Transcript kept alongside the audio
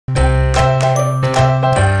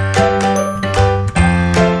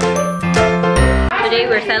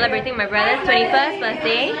my brother's 21st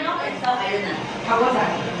birthday.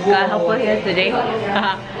 Got a helper here today.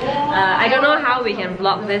 I don't know how we can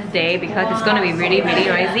vlog this day because it's gonna be really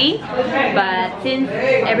noisy. But since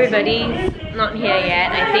everybody's not here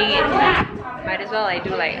yet, I think might as well I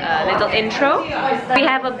do like a little intro. We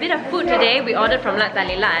have a bit of food today. We ordered from Lat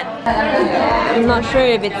Tali Lat. I'm not sure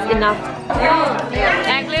if it's enough.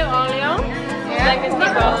 Aglio olio, legacy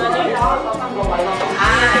bolognese,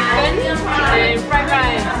 chicken, and fried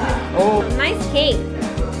rice. Oh, nice cake.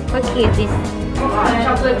 What cake is this?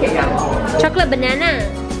 Chocolate cake. Chocolate banana.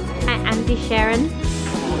 Hi, Auntie Sharon.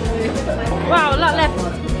 Wow, a lot left.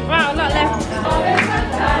 Wow, a lot left.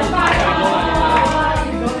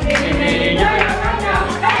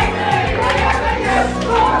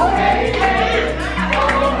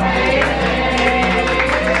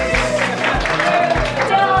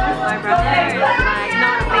 My brother is like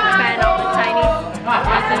not a big fan of the Chinese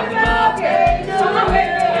recipe.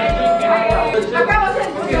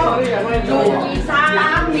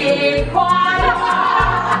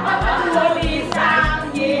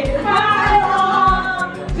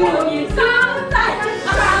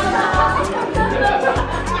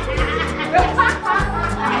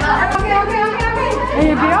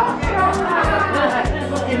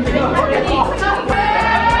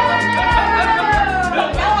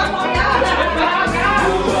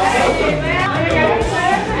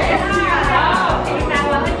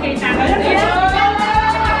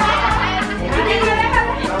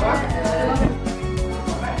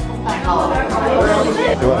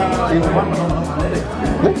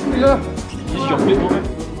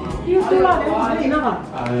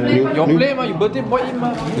 Your plate ma, your birthday boy in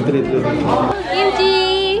ma.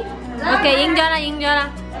 Kimchi! Okay, ying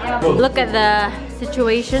jala. Look at the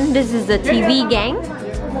situation. This is the TV gang.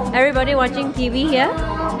 Everybody watching TV here.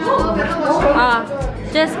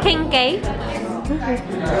 Just King K.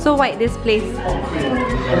 So white this place.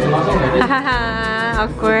 Hahaha,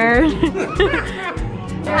 awkward.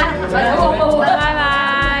 Bye bye.